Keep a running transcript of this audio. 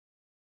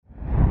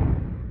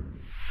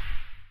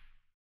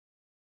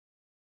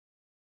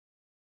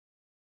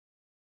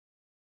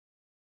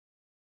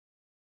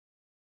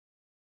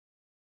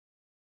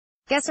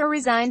Gesser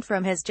resigned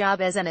from his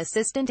job as an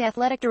assistant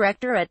athletic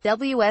director at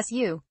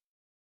WSU.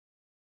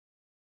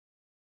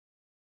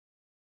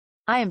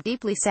 I am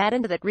deeply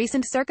saddened that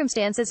recent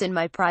circumstances in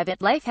my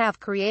private life have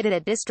created a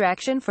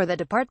distraction for the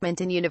department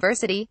and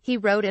university, he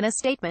wrote in a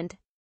statement.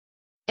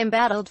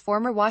 Embattled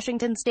former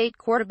Washington State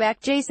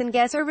quarterback Jason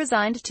Gesser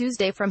resigned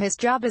Tuesday from his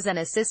job as an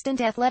assistant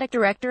athletic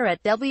director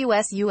at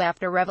WSU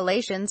after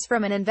revelations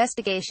from an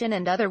investigation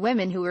and other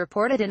women who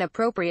reported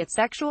inappropriate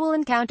sexual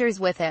encounters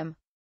with him.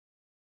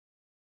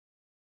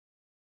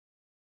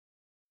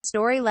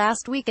 Story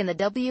last week in the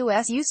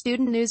WSU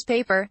student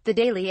newspaper, the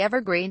Daily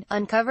Evergreen,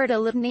 uncovered a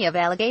litany of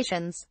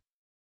allegations.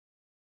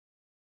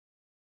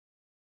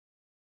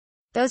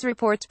 Those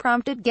reports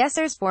prompted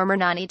Gesser's former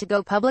nanny to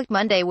go public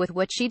Monday with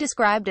what she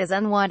described as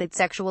unwanted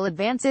sexual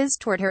advances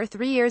toward her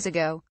 3 years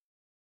ago.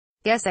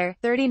 Gesser,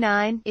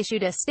 39,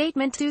 issued a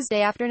statement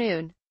Tuesday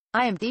afternoon.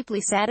 I am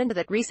deeply saddened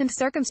that recent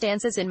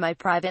circumstances in my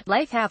private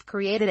life have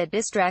created a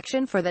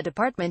distraction for the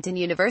department and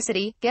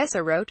university,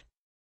 Gesser wrote.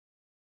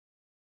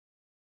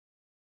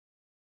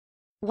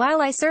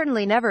 While I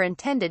certainly never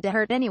intended to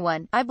hurt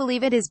anyone, I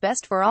believe it is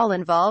best for all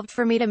involved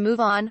for me to move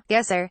on.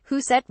 Gesser, who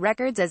set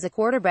records as a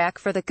quarterback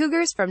for the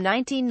Cougars from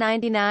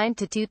 1999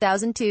 to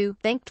 2002,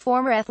 thanked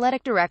former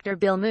athletic director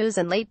Bill Moos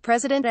and late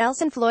President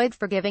Elson Floyd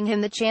for giving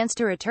him the chance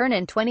to return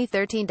in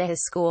 2013 to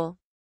his school.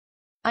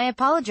 I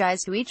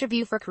apologize to each of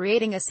you for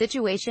creating a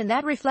situation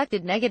that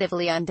reflected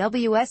negatively on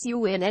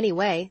WSU in any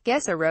way,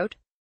 Gesser wrote.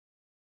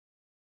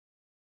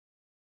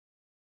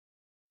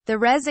 The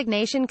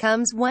resignation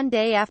comes one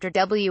day after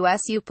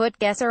WSU put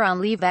Gesser on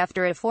leave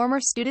after a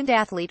former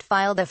student-athlete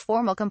filed a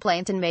formal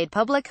complaint and made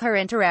public her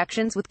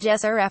interactions with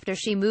Gesser after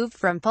she moved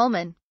from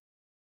Pullman.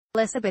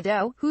 Alyssa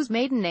Bedeau, whose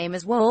maiden name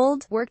is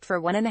Wold, worked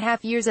for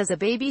 1.5 years as a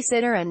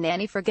babysitter and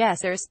nanny for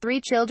Gesser's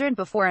 3 children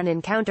before an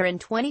encounter in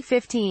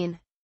 2015.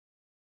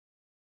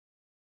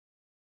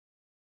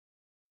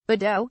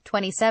 Bedeau,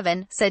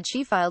 27, said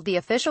she filed the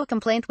official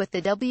complaint with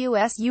the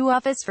WSU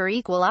Office for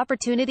Equal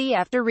Opportunity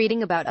after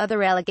reading about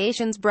other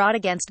allegations brought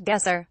against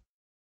Gesser.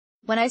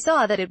 When I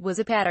saw that it was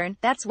a pattern,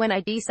 that's when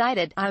I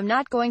decided, I'm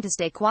not going to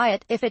stay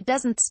quiet. If it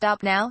doesn't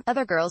stop now,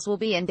 other girls will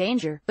be in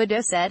danger, Bedeau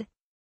said.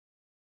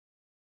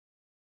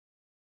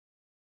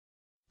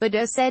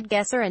 Bedeau said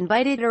Gesser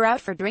invited her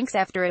out for drinks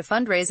after a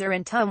fundraiser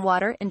in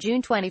Tumwater in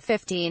June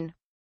 2015.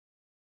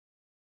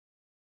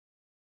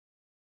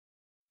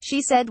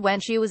 She said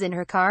when she was in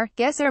her car,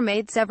 Gesser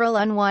made several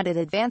unwanted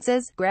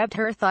advances, grabbed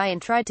her thigh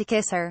and tried to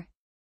kiss her.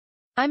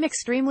 I'm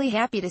extremely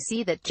happy to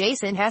see that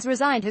Jason has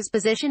resigned his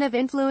position of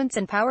influence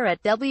and power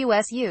at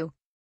WSU.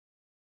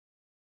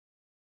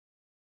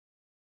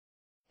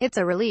 It's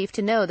a relief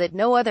to know that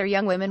no other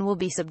young women will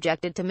be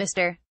subjected to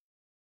Mr.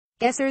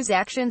 Gesser's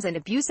actions and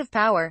abuse of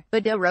power,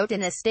 Bedeau wrote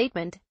in a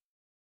statement.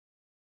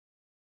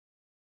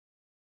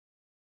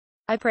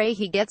 I pray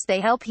he gets the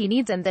help he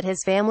needs and that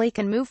his family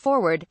can move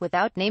forward.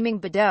 Without naming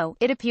Bedeau,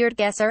 it appeared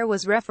Gesser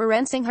was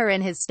referencing her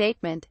in his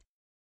statement.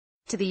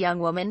 To the young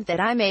woman that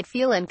I made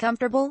feel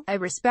uncomfortable, I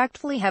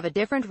respectfully have a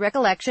different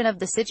recollection of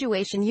the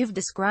situation you've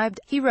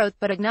described, he wrote,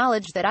 but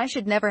acknowledged that I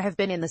should never have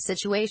been in the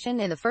situation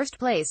in the first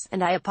place,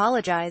 and I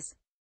apologize.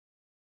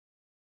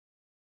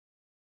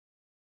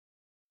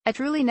 I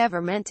truly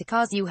never meant to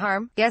cause you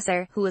harm.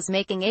 Gesser, who is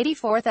making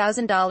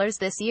 $84,000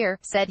 this year,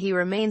 said he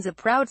remains a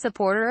proud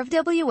supporter of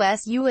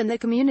WSU and the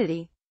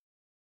community.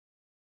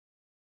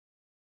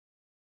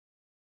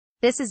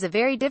 This is a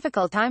very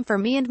difficult time for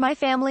me and my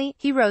family,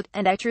 he wrote,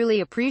 and I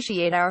truly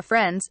appreciate our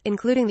friends,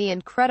 including the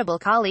incredible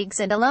colleagues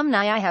and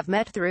alumni I have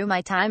met through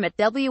my time at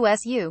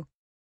WSU.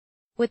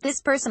 With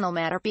this personal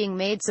matter being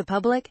made so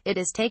public, it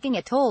is taking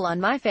a toll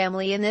on my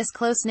family in this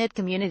close-knit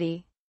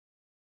community.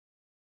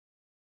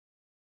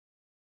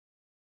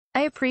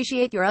 I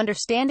appreciate your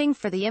understanding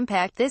for the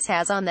impact this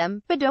has on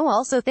them. Bedeau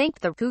also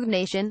thanked the Coug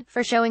Nation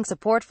for showing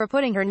support for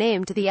putting her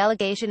name to the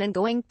allegation and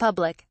going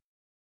public.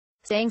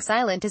 Staying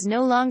silent is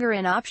no longer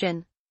an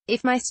option.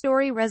 If my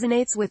story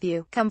resonates with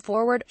you, come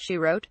forward, she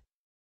wrote.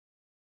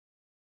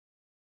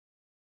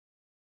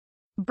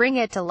 Bring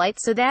it to light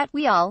so that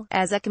we all,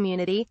 as a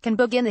community, can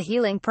begin the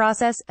healing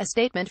process. A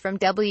statement from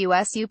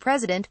WSU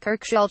President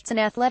Kirk Schultz and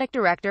Athletic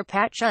Director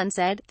Pat Shun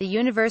said, the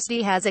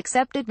university has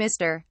accepted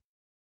Mr.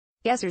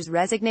 Gesser's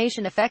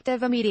resignation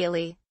effective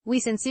immediately. We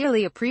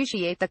sincerely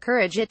appreciate the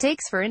courage it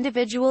takes for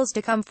individuals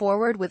to come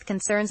forward with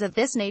concerns of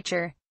this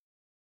nature.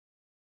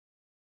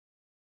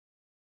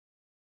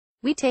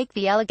 We take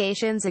the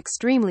allegations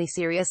extremely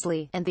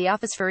seriously, and the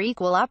Office for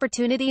Equal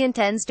Opportunity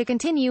intends to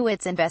continue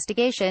its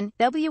investigation.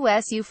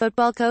 WSU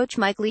football coach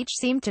Mike Leach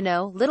seemed to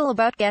know little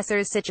about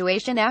Gesser's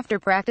situation after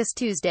practice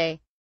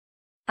Tuesday.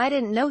 I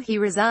didn't know he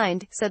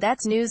resigned, so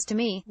that's news to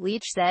me,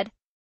 Leach said.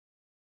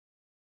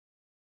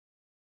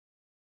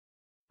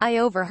 I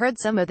overheard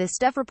some of this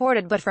stuff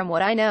reported, but from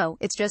what I know,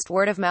 it's just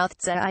word of mouth,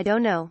 so I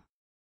don't know.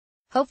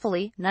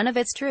 Hopefully, none of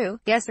it's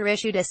true. Gesser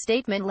issued a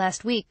statement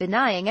last week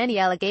denying any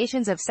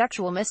allegations of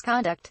sexual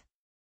misconduct.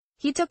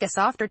 He took a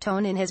softer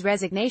tone in his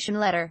resignation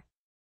letter.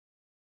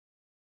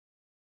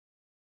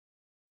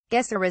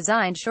 Gesser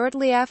resigned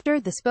shortly after,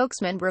 the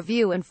spokesman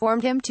Review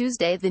informed him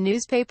Tuesday. The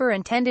newspaper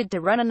intended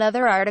to run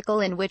another article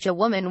in which a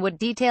woman would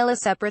detail a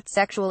separate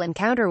sexual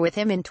encounter with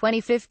him in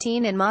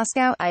 2015 in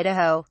Moscow,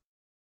 Idaho.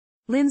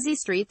 Lindsay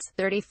Streets,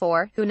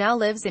 34, who now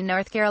lives in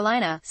North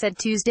Carolina, said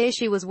Tuesday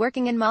she was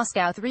working in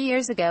Moscow 3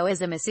 years ago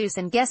as a masseuse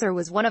and Gesser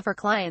was one of her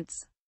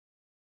clients.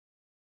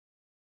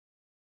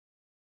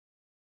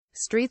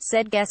 Streets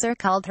said Gesser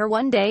called her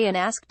one day and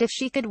asked if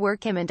she could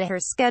work him into her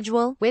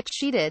schedule, which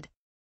she did.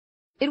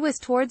 It was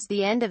towards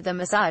the end of the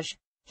massage.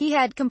 He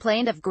had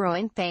complained of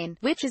groin pain,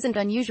 which isn't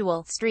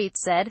unusual,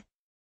 Streets said.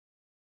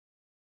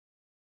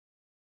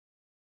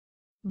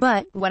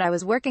 But, when I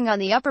was working on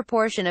the upper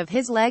portion of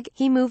his leg,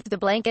 he moved the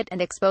blanket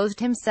and exposed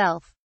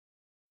himself.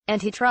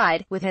 And he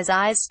tried, with his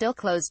eyes still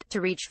closed,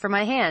 to reach for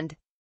my hand.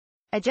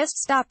 I just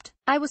stopped.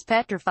 I was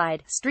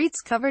petrified.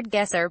 Streets covered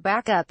Gesser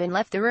back up and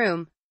left the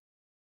room.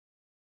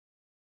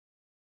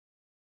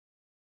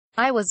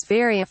 I was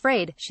very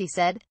afraid, she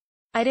said.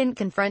 I didn't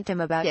confront him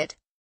about it.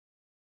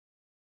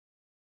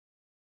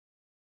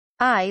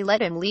 I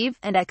let him leave,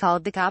 and I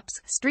called the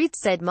cops. Streets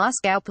said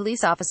Moscow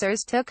police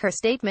officers took her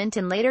statement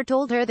and later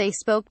told her they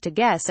spoke to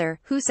Gesser,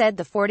 who said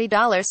the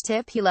 $40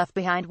 tip he left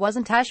behind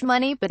wasn't hush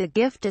money but a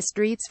gift to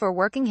Streets for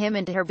working him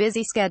into her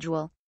busy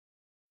schedule.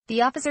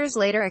 The officers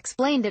later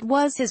explained it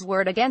was his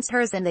word against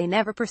hers and they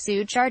never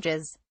pursued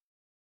charges.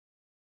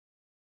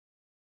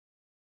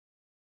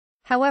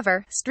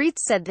 However,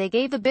 Streets said they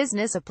gave the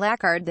business a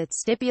placard that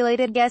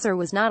stipulated Gesser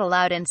was not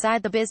allowed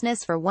inside the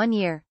business for 1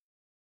 year.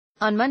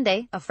 On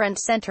Monday, a friend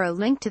sent her a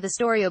link to the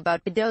story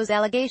about Bedeau's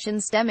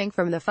allegations stemming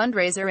from the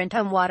fundraiser in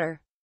Tumwater.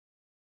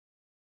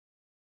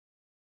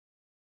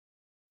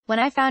 When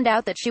I found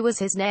out that she was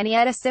his nanny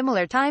at a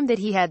similar time that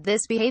he had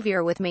this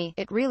behavior with me,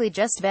 it really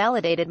just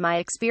validated my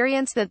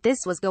experience that this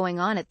was going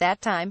on at that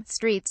time,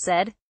 Streets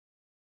said.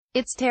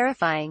 It's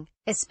terrifying.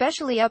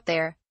 Especially up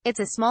there. It's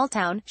a small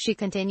town, she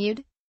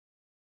continued.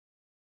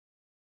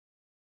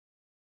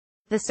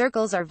 The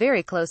circles are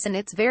very close and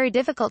it's very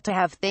difficult to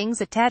have things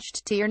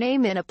attached to your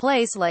name in a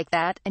place like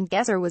that, and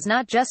Gesser was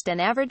not just an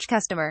average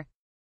customer.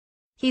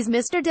 He's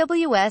Mr.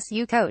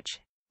 WSU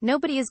coach.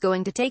 Nobody is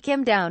going to take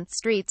him down,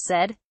 Streets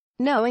said.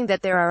 Knowing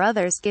that there are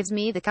others gives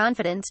me the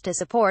confidence to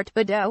support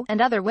Bedeau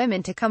and other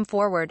women to come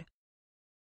forward.